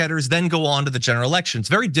vote getters then go on to the general election. It's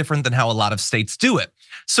very different than how a lot of states do it.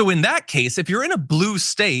 So in that case, if you're in a blue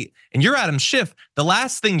state and you're Adam Schiff, the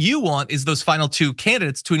last thing you want is those final two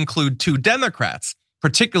candidates to include two Democrats,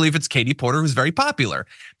 particularly if it's Katie Porter, who's very popular,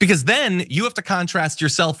 because then you have to contrast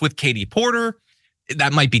yourself with Katie Porter.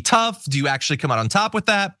 That might be tough. Do you actually come out on top with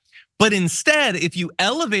that? But instead, if you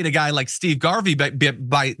elevate a guy like Steve Garvey by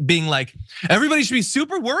being like, everybody should be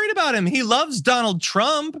super worried about him. He loves Donald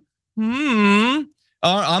Trump. I'm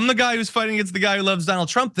the guy who's fighting against the guy who loves Donald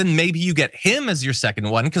Trump. Then maybe you get him as your second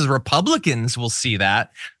one, because Republicans will see that.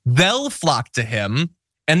 They'll flock to him,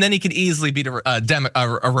 and then he could easily beat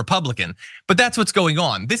a Republican. But that's what's going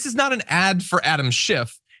on. This is not an ad for Adam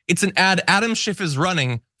Schiff. It's an ad Adam Schiff is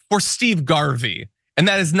running for Steve Garvey. And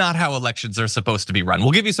that is not how elections are supposed to be run.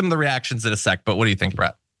 We'll give you some of the reactions in a sec, but what do you think,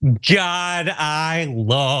 Brett? God, I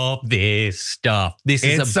love this stuff. This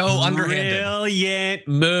is a brilliant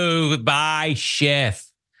move by Schiff.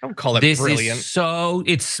 I don't call it brilliant.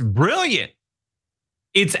 It's brilliant.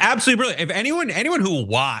 It's absolutely brilliant. If anyone who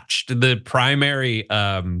watched the primary,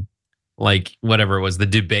 like whatever it was, the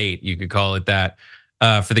debate, you could call it that,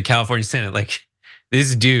 for the California Senate, like,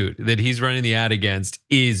 this dude that he's running the ad against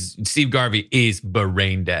is Steve Garvey is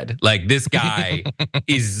brain dead. Like, this guy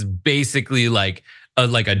is basically like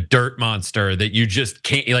a dirt monster that you just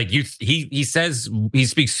can't, like, he says, he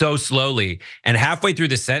speaks so slowly, and halfway through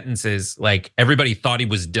the sentences, like, everybody thought he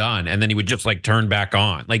was done, and then he would just like turn back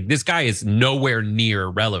on. Like, this guy is nowhere near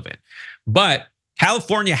relevant. But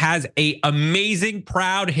California has an amazing,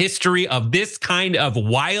 proud history of this kind of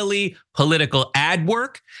wily political ad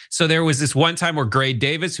work. So there was this one time where Gray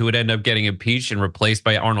Davis, who would end up getting impeached and replaced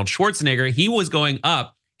by Arnold Schwarzenegger, he was going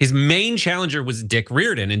up. His main challenger was Dick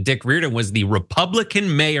Riordan, and Dick Riordan was the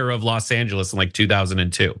Republican mayor of Los Angeles in like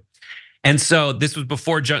 2002. And so this was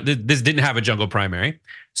before, this didn't have a jungle primary.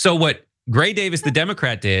 So what Gray Davis, the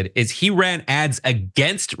Democrat, did is he ran ads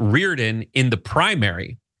against Riordan in the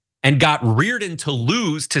primary and got Riordan to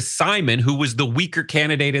lose to Simon, who was the weaker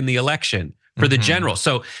candidate in the election for the general.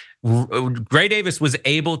 So Gray Davis was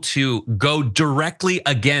able to go directly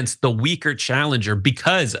against the weaker challenger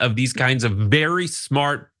because of these kinds of very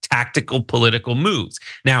smart tactical political moves.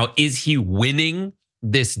 Now, is he winning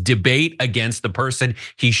this debate against the person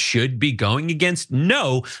he should be going against?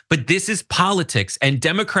 No, but this is politics, and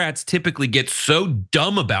Democrats typically get so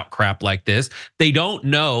dumb about crap like this. They don't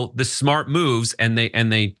know the smart moves, and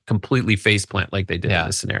they completely faceplant like they did in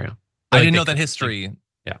this scenario. I didn't know that history.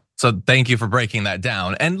 Yeah. So thank you for breaking that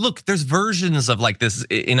down. And look, there's versions of like this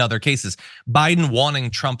in other cases. Biden wanting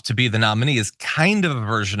Trump to be the nominee is kind of a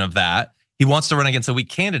version of that. He wants to run against a weak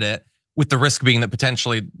candidate, with the risk being that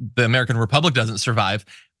potentially the American Republic doesn't survive.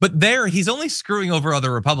 But there, he's only screwing over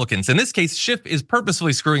other Republicans. In this case, Schiff is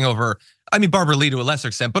purposefully screwing over, I mean, Barbara Lee to a lesser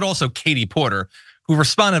extent, but also Katie Porter, who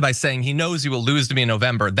responded by saying he knows he will lose to me in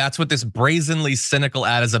November. That's what this brazenly cynical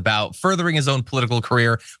ad is about, furthering his own political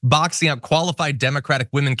career, boxing out qualified Democratic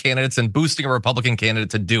women candidates and boosting a Republican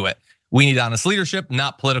candidate to do it. We need honest leadership,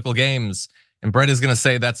 not political games. And Brett is gonna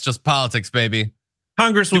say that's just politics, baby.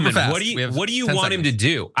 Congresswoman, what do you want him to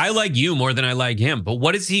do? I like you more than I like him, but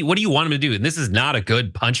what do you want him to do? And this is not a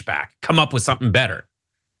good punchback. Come up with something better.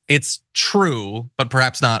 It's true, but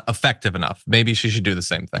perhaps not effective enough. Maybe she should do the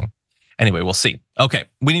same thing. Anyway, we'll see. Okay,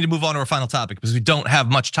 we need to move on to our final topic because we don't have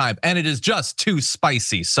much time and it is just too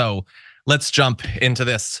spicy. So let's jump into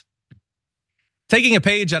this. Taking a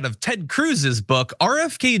page out of Ted Cruz's book,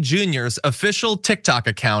 RFK Jr.'s official TikTok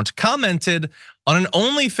account commented on an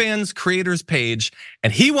OnlyFans creators page,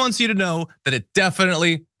 and he wants you to know that it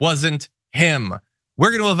definitely wasn't him.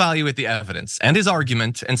 We're going to evaluate the evidence and his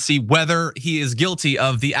argument and see whether he is guilty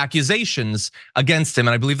of the accusations against him.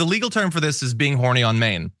 And I believe the legal term for this is being horny on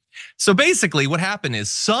Maine. So basically what happened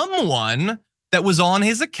is someone that was on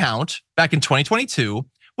his account back in 2022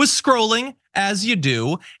 was scrolling as you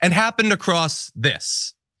do and happened across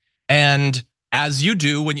this. And as you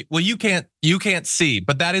do, when you can't see,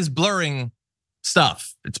 but that is blurring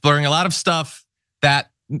stuff. It's blurring a lot of stuff that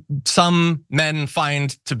some men find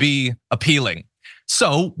to be appealing.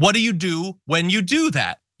 So what do you do when you do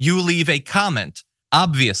that? You leave a comment,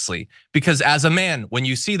 obviously, because as a man, when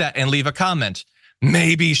you see that and leave a comment,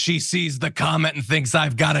 maybe she sees the comment and thinks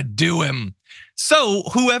I've got to do him. So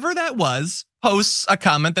whoever that was posts a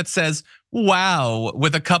comment that says, wow,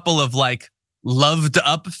 with a couple of like loved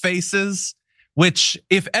up faces, which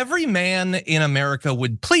if every man in America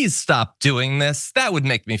would please stop doing this, that would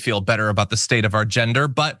make me feel better about the state of our gender,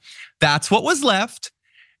 but that's what was left.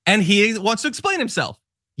 And he wants to explain himself.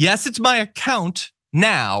 Yes, it's my account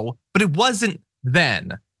now, but it wasn't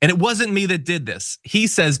then. And it wasn't me that did this. He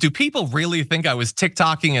says, do people really think I was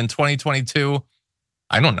TikToking in 2022?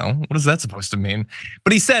 I don't know, what is that supposed to mean?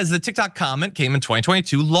 But he says the TikTok comment came in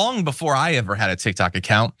 2022, long before I ever had a TikTok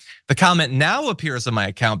account. The comment now appears on my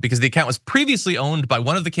account because the account was previously owned by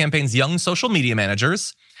one of the campaign's young social media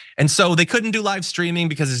managers. And so they couldn't do live streaming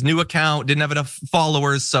because his new account didn't have enough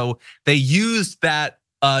followers. So they used that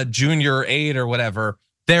Junior 8 or whatever,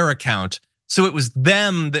 their account. So it was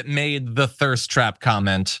them that made the thirst trap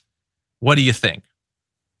comment. What do you think?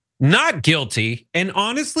 Not guilty. And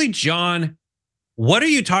honestly, John, what are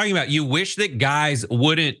you talking about? You wish that guys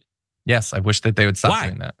wouldn't. Yes, I wish that they would stop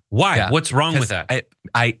doing that. Why? Yeah. What's wrong with that?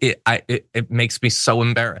 It makes me so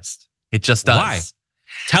embarrassed. It just does. Why?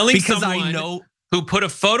 Telling because someone I know who put a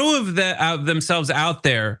photo of themselves out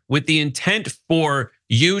there with the intent for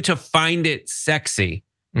you to find it sexy,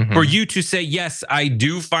 for you to say, yes, I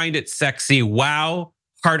do find it sexy. Wow.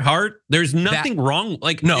 Heart. There's nothing wrong.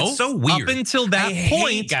 Like, no, it's so weird. Up until that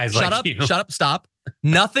point, guys, shut up, stop.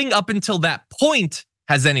 Nothing up until that point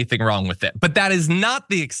has anything wrong with it. But that is not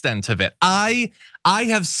the extent of it. I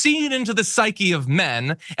have seen into the psyche of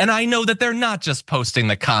men, and I know that they're not just posting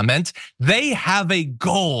the comment. They have a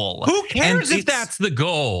goal. Who cares if that's the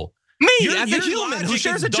goal? Me, as a human who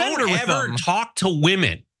shares a gender with them. Don't ever talk to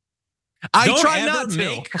women. I try not to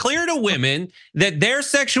make clear to women that they're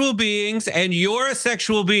sexual beings and you're a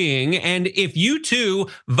sexual being. And if you two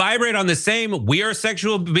vibrate on the same we are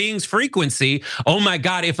sexual beings frequency, oh my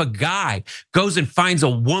God, if a guy goes and finds a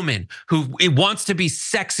woman who wants to be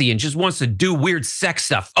sexy and just wants to do weird sex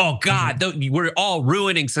stuff, oh God, we're all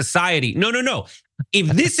ruining society. No. If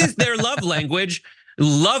this is their love language,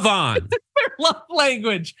 love on. Their love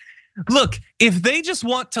language. Look, if they just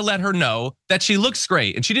want to let her know that she looks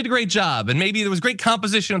great and she did a great job and maybe there was great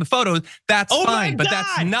composition of the photos, that's fine, but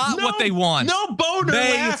that's not what they want. No boner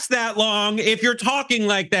lasts that long if you're talking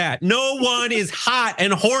like that. No one is hot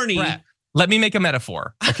and horny. Brett, let me make a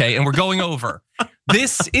metaphor, okay? And we're going over.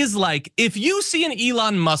 This is like if you see an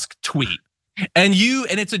Elon Musk tweet and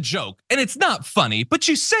it's a joke and it's not funny, but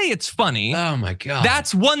you say it's funny. Oh my God.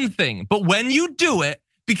 That's one thing. But when you do it,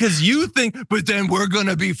 because you think, but then we're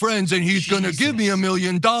gonna be friends and he's gonna give me $1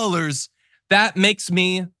 million. That makes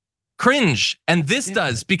me cringe. And this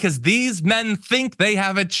does because these men think they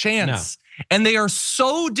have a chance. And they are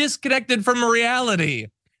so disconnected from reality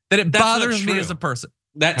that it bothers me as a person.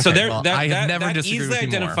 I have never disagreed with you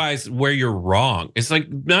identifies more. Where you're wrong. It's like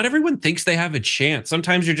not everyone thinks they have a chance.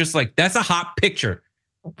 Sometimes you're just like, that's a hot picture.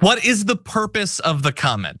 What is the purpose of the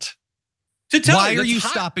comment? Why are you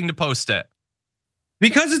stopping to post it?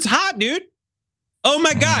 Because it's hot, dude. Oh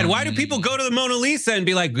my God, why do people go to the Mona Lisa and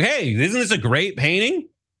be like, hey, isn't this a great painting?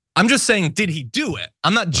 I'm just saying, did he do it?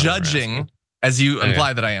 I'm not judging as you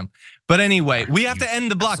imply that I am. But anyway, we have to end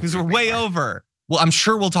the block because we're way over. Well, I'm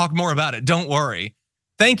sure we'll talk more about it, don't worry.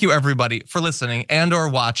 Thank you everybody for listening and or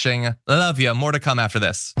watching. Love you. More to come after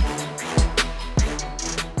this.